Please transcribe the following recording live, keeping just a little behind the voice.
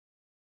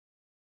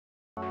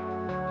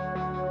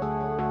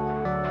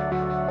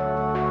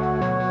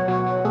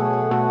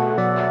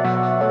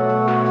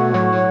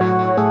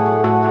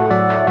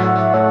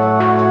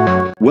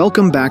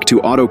Welcome back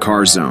to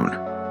Autocar Zone.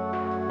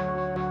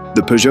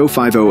 The Peugeot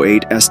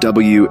 508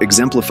 SW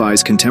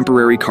exemplifies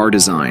contemporary car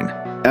design,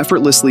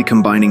 effortlessly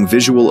combining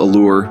visual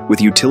allure with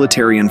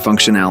utilitarian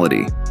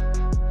functionality.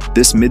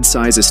 This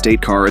mid-size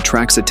estate car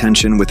attracts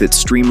attention with its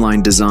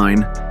streamlined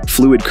design,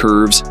 fluid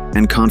curves,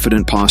 and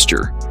confident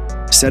posture,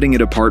 setting it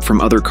apart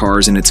from other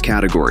cars in its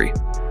category.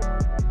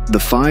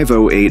 The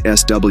 508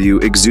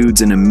 SW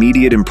exudes an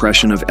immediate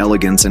impression of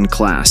elegance and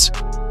class,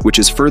 which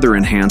is further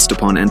enhanced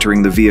upon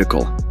entering the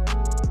vehicle.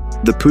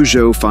 The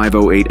Peugeot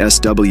 508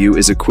 SW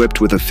is equipped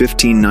with a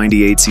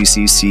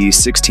 1598cc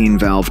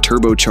 16-valve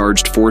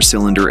turbocharged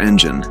 4-cylinder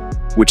engine,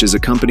 which is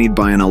accompanied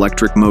by an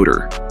electric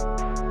motor.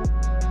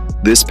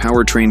 This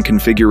powertrain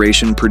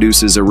configuration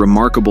produces a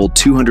remarkable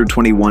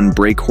 221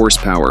 brake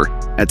horsepower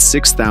at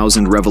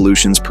 6,000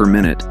 revolutions per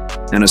minute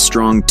and a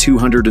strong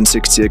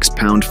 266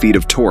 pound-feet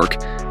of torque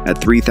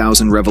at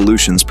 3,000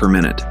 revolutions per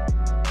minute.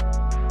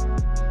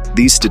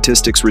 These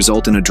statistics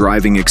result in a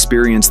driving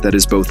experience that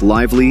is both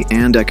lively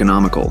and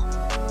economical.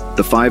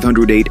 The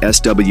 508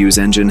 SW's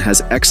engine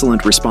has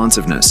excellent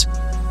responsiveness,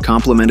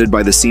 complemented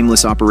by the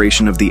seamless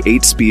operation of the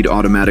 8-speed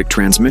automatic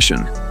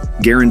transmission,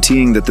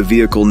 guaranteeing that the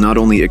vehicle not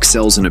only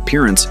excels in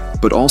appearance,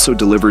 but also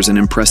delivers an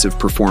impressive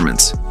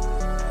performance.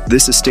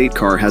 This estate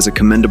car has a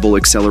commendable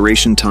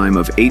acceleration time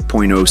of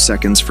 8.0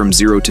 seconds from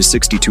 0 to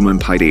 62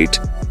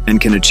 mph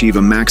and can achieve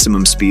a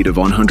maximum speed of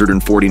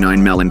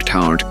 149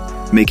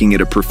 mph, making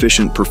it a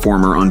proficient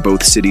performer on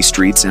both city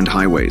streets and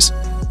highways.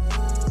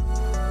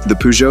 The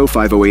Peugeot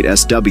 508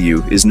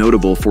 SW is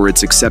notable for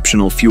its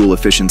exceptional fuel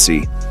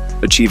efficiency,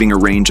 achieving a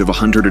range of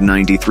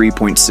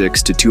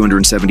 193.6 to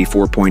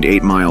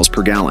 274.8 miles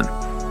per gallon.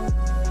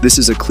 This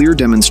is a clear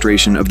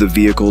demonstration of the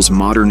vehicle's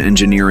modern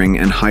engineering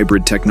and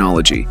hybrid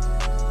technology.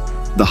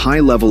 The high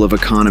level of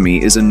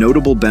economy is a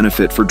notable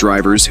benefit for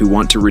drivers who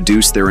want to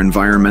reduce their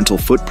environmental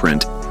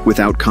footprint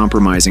without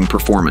compromising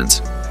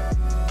performance.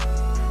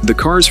 The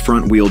car's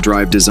front-wheel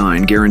drive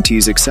design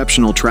guarantees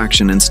exceptional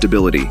traction and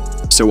stability,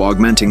 so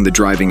augmenting the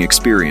driving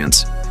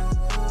experience.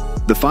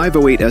 The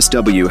 508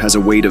 SW has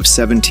a weight of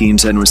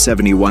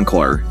 1771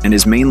 kg and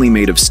is mainly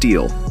made of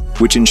steel,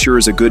 which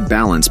ensures a good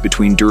balance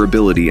between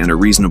durability and a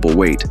reasonable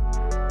weight.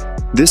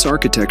 This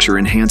architecture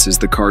enhances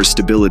the car's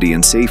stability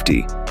and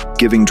safety,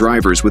 giving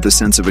drivers with a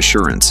sense of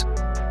assurance.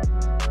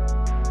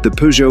 The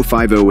Peugeot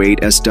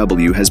 508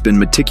 SW has been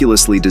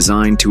meticulously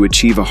designed to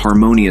achieve a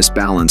harmonious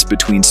balance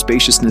between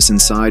spaciousness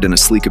inside and a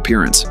sleek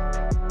appearance.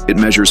 It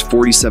measures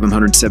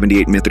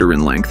 4,778 mm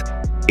in length,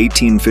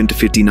 18 to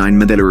 59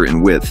 mm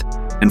in width,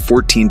 and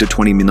 14 to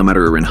 20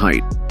 mm in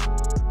height.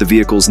 The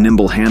vehicle's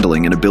nimble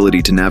handling and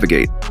ability to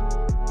navigate.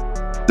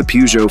 The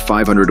Peugeot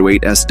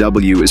 508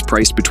 SW is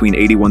priced between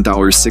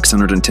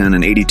 $81,610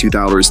 and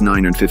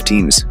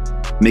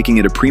 $82,915, making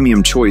it a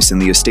premium choice in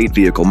the estate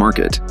vehicle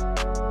market.